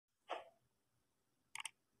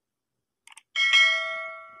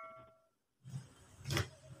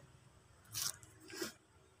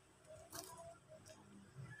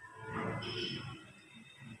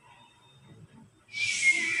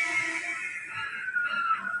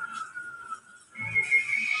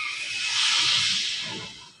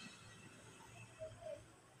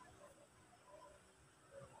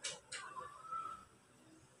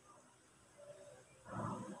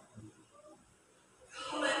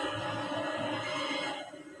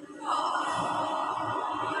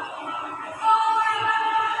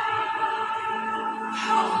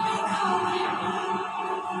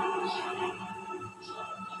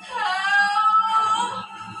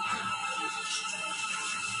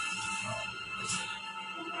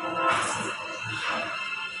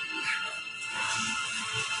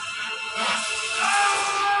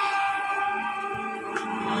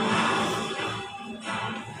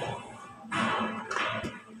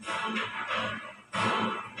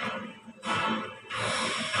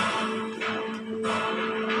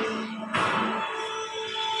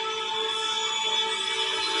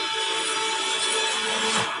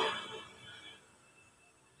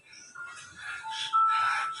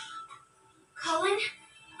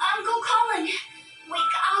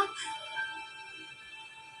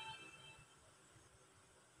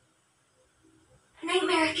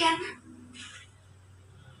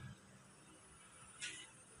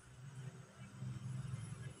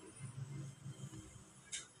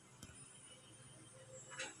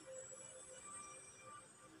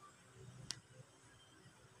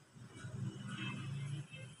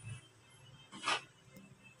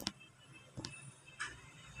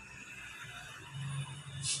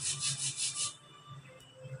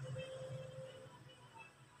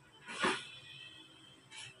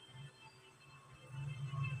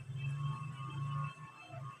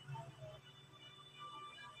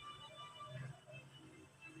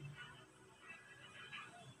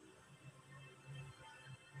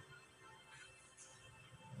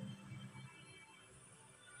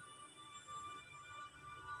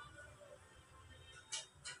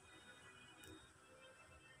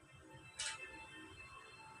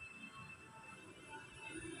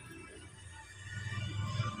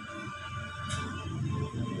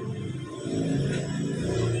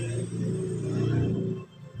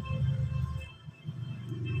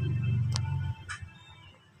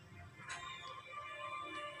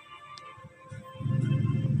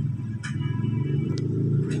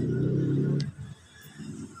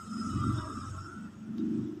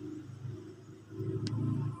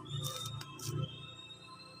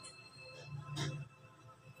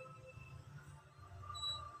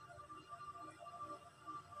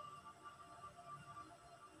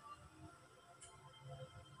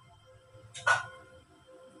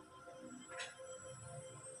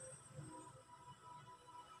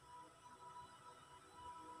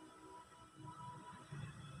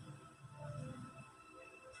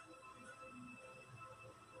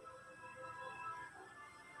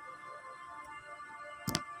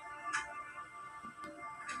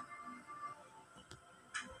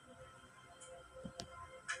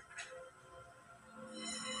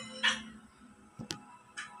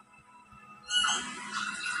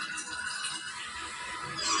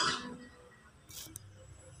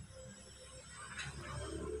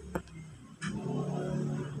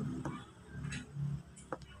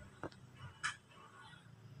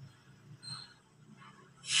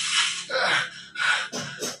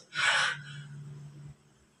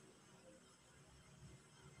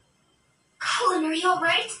Colin, are you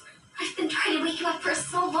alright? I've been trying to wake you up for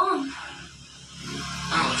so long.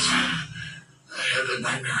 Alice, I had that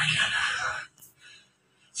nightmare again.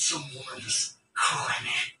 Some woman is calling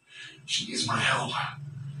me. She needs my help.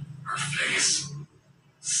 Her face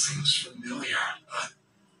seems familiar, but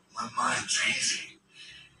my mind's hazy.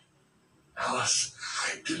 Alice,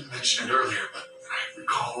 I didn't mention it earlier, but I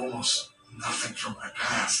recall almost nothing from my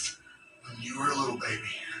past. When you were a little baby,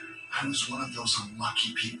 I was one of those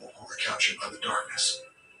unlucky people who were captured by the darkness.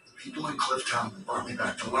 The people in Clifftown brought me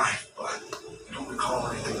back to life, but I don't recall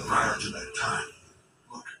anything prior to that time.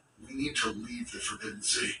 Look, we need to leave the Forbidden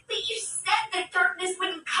City. But you said that darkness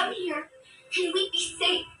wouldn't come here, and we'd be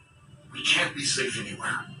safe. We can't be safe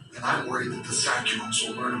anywhere, and I'm worried that the Sacuans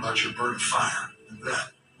will learn about your bird of fire, and then,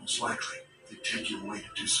 most likely, they take you away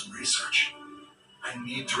to do some research. I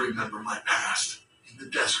need to remember my past. In the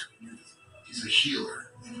desert, he's a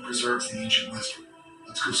healer, and he preserves the ancient wisdom.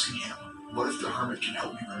 Let's go see him. What if the hermit can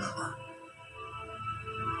help me remember?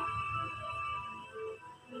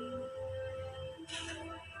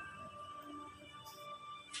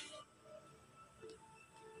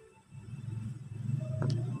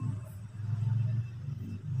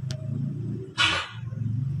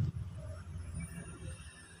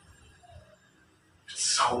 It's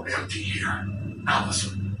so empty here.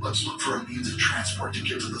 Allison, let's look for a means of transport to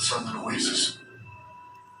get to the southern oasis.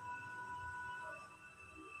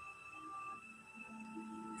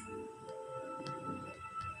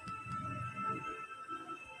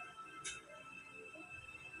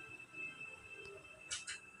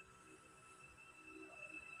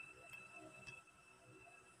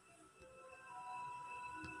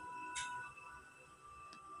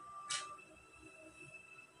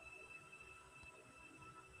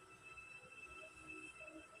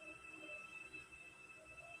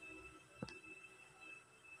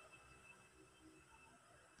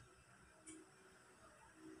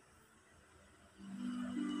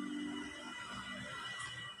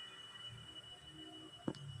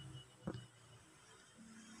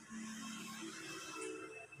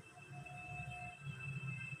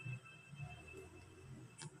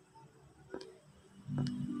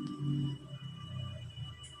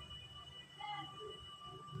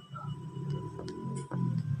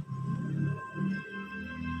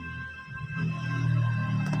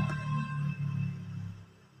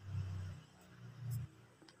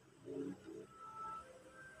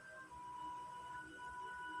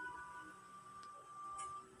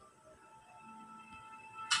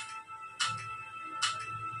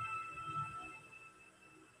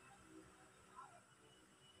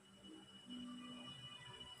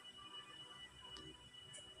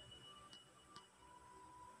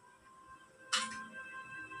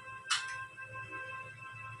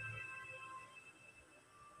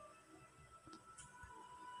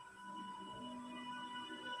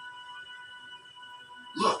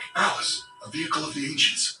 vehicle of the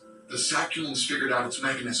ancients. The Saculans figured out its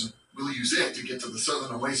mechanism. We'll use it to get to the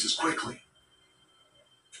southern oasis quickly.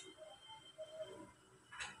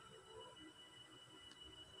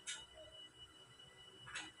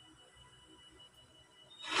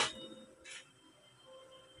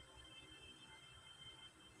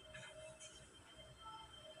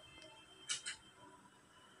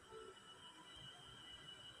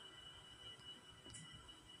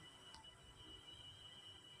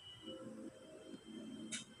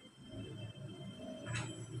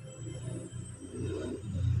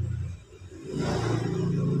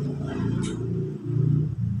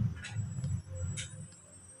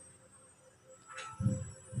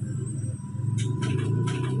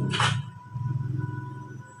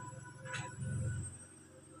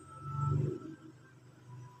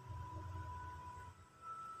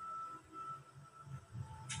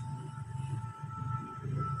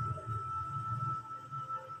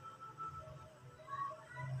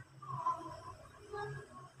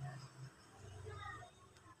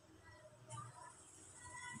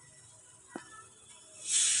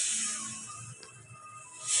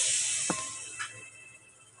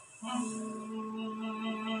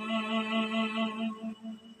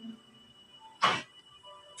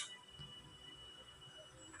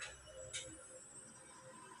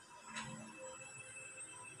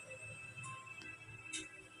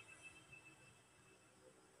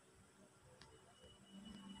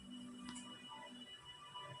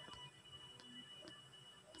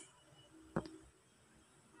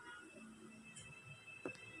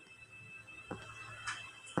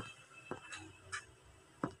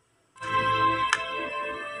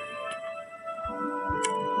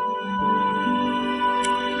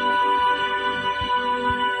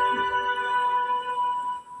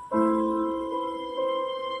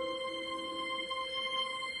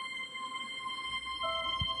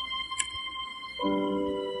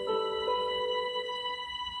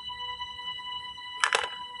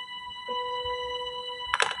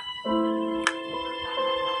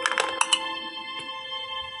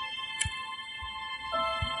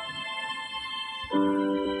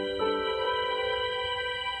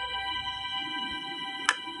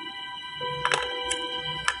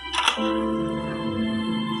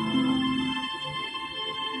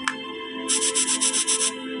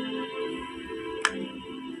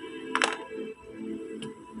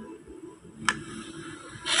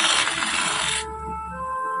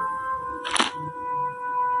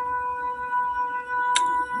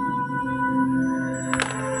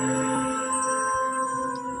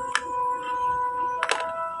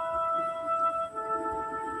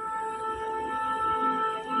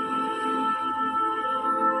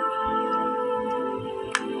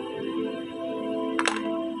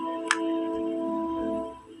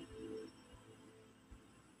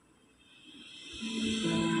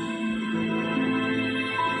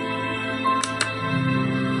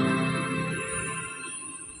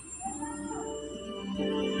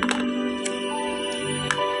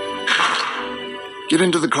 Get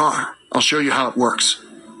into the car. I'll show you how it works.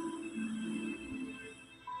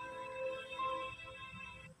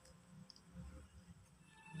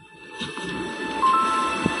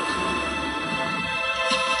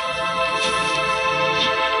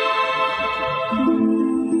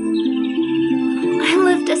 I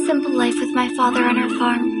lived a simple life with my father on our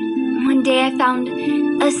farm. One day I found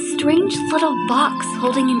a strange little box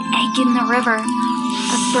holding an egg in the river.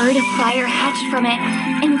 A bird of fire hatched from it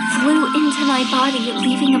and flew into my body,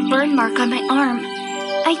 leaving a burn mark on my arm.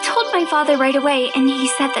 I told my father right away, and he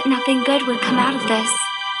said that nothing good would come out of this.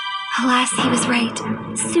 Alas, he was right.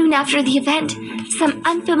 Soon after the event, some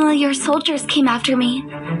unfamiliar soldiers came after me.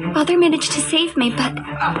 Father managed to save me, but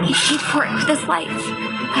he paid for it with his life.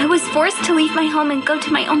 I was forced to leave my home and go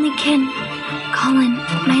to my only kin, Colin,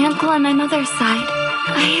 my uncle on my mother's side.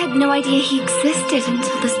 I had no idea he existed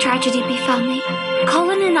until this tragedy befell me.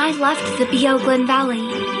 Colin and I left the Beoglen Valley.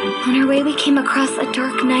 On our way, we came across a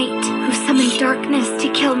dark knight who summoned darkness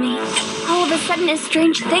to kill me. All of a sudden, a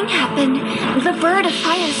strange thing happened. The bird of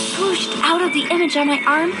fire swooshed out of the image on my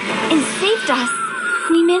arm and saved us.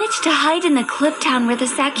 We managed to hide in the cliff town where the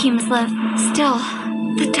Sacumes live. Still,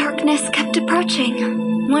 the darkness kept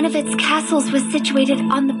approaching. One of its castles was situated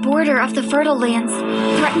on the border of the Fertile Lands,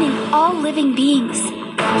 threatening all living beings.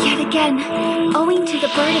 Yet again, owing to the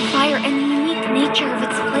bird of fire and the unique nature of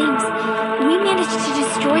its flames, we managed to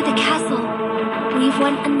destroy the castle. We've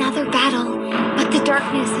won another battle, but the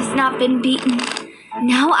darkness has not been beaten.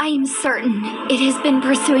 Now I am certain it has been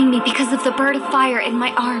pursuing me because of the bird of fire in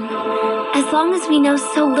my arm. As long as we know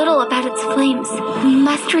so little about its flames, we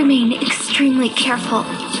must remain extremely careful.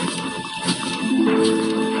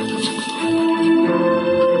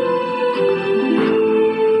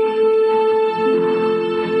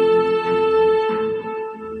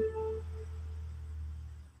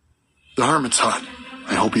 The hermit's hut.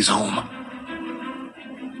 I hope he's home.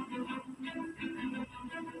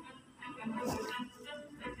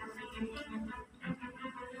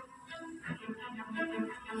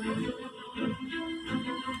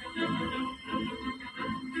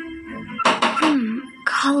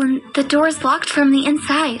 Colin, the door's locked from the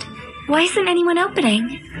inside. Why isn't anyone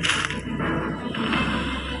opening?